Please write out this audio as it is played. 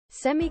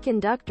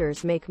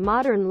Semiconductors make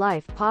modern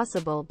life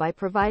possible by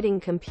providing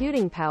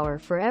computing power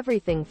for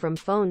everything from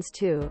phones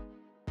to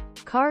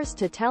cars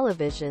to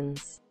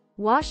televisions,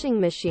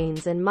 washing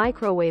machines and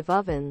microwave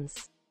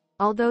ovens.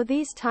 Although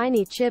these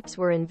tiny chips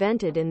were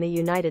invented in the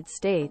United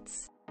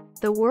States,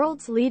 the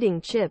world's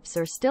leading chips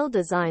are still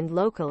designed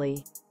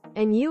locally,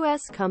 and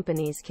U.S.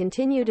 companies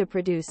continue to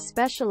produce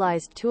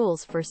specialized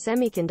tools for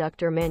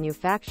semiconductor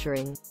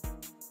manufacturing,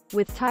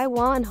 with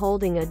Taiwan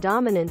holding a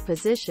dominant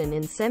position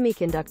in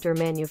semiconductor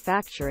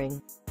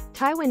manufacturing.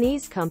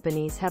 Taiwanese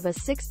companies have a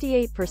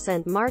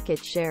 68%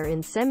 market share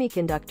in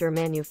semiconductor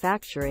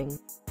manufacturing.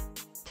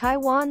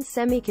 Taiwan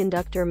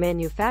Semiconductor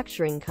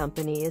Manufacturing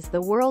Company is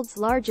the world's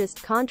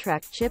largest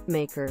contract chip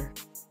maker,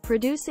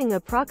 producing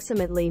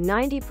approximately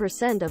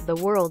 90% of the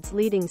world's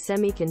leading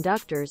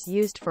semiconductors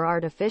used for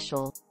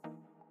artificial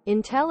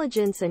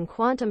intelligence and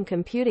quantum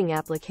computing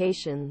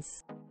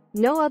applications.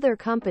 No other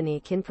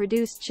company can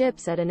produce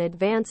chips at an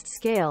advanced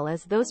scale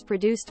as those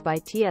produced by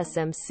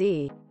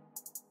TSMC.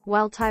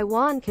 While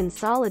Taiwan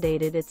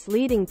consolidated its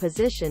leading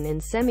position in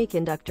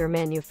semiconductor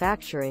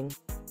manufacturing,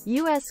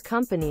 U.S.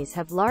 companies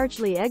have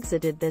largely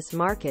exited this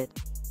market.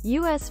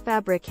 U.S.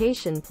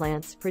 fabrication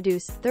plants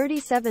produced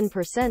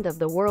 37% of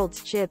the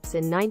world's chips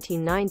in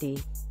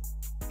 1990,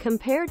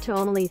 compared to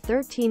only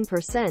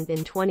 13%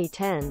 in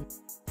 2010.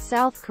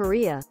 South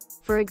Korea,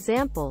 for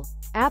example,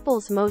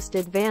 Apple's most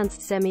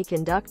advanced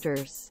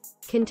semiconductors,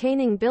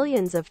 containing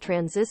billions of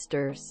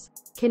transistors,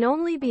 can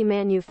only be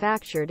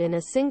manufactured in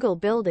a single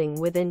building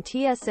within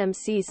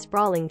TSMC's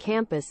sprawling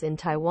campus in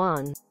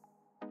Taiwan.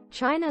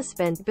 China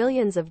spent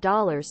billions of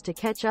dollars to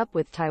catch up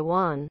with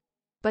Taiwan,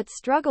 but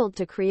struggled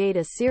to create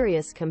a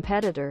serious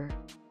competitor.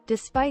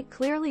 Despite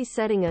clearly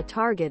setting a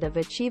target of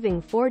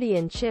achieving 40%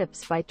 in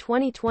chips by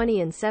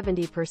 2020 and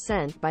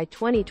 70% by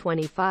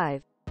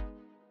 2025,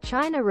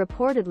 China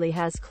reportedly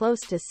has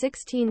close to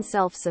 16%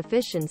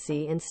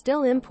 self-sufficiency and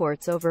still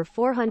imports over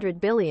 $400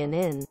 billion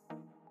in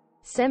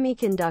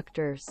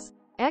semiconductors.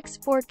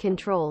 Export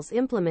controls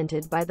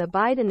implemented by the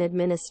Biden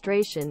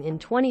administration in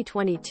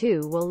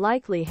 2022 will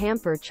likely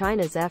hamper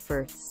China's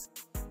efforts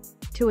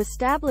to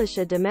establish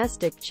a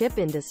domestic chip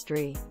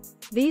industry.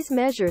 These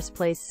measures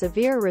place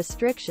severe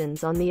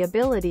restrictions on the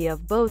ability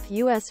of both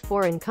U.S.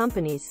 foreign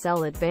companies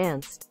sell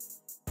advanced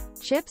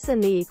chips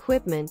and the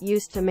equipment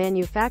used to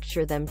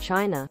manufacture them.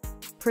 China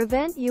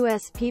prevent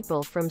U.S.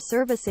 people from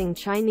servicing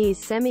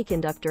Chinese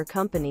semiconductor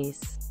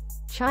companies.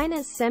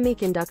 China's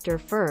semiconductor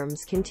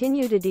firms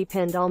continue to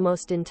depend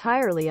almost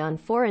entirely on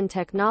foreign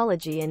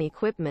technology and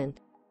equipment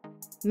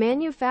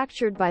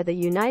manufactured by the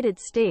United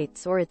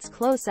States or its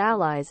close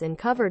allies and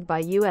covered by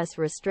U.S.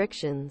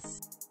 restrictions.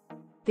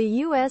 The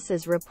U.S.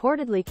 is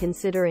reportedly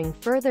considering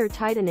further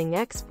tightening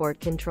export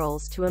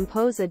controls to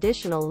impose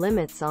additional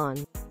limits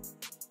on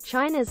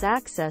China's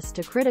access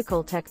to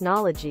critical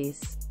technologies.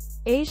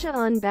 Asia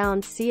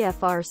Unbound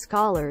CFR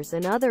scholars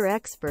and other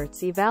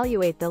experts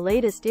evaluate the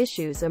latest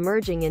issues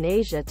emerging in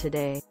Asia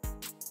today.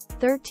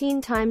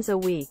 13 times a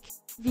week.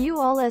 View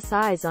all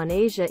SIs on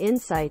Asia,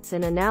 insights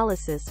and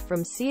analysis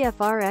from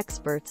CFR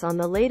experts on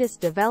the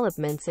latest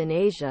developments in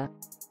Asia.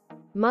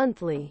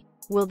 Monthly.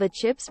 Will the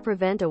chips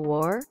prevent a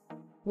war?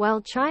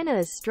 While China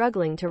is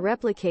struggling to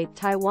replicate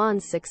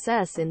Taiwan's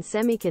success in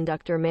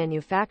semiconductor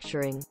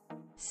manufacturing,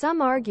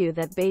 some argue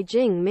that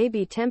Beijing may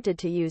be tempted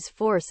to use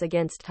force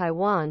against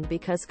Taiwan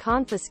because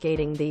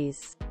confiscating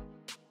these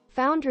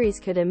foundries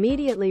could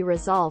immediately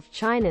resolve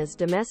China's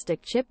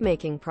domestic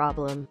chip-making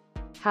problem.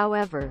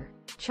 However,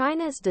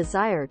 China's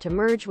desire to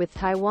merge with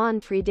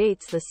Taiwan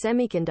predates the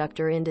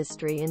semiconductor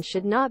industry and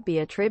should not be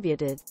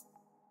attributed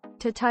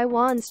to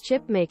Taiwan's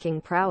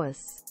chip-making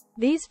prowess.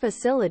 These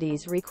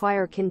facilities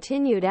require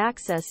continued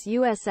access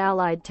U.S.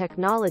 allied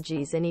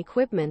technologies and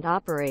equipment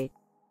operate.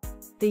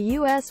 The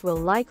U.S. will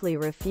likely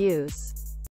refuse.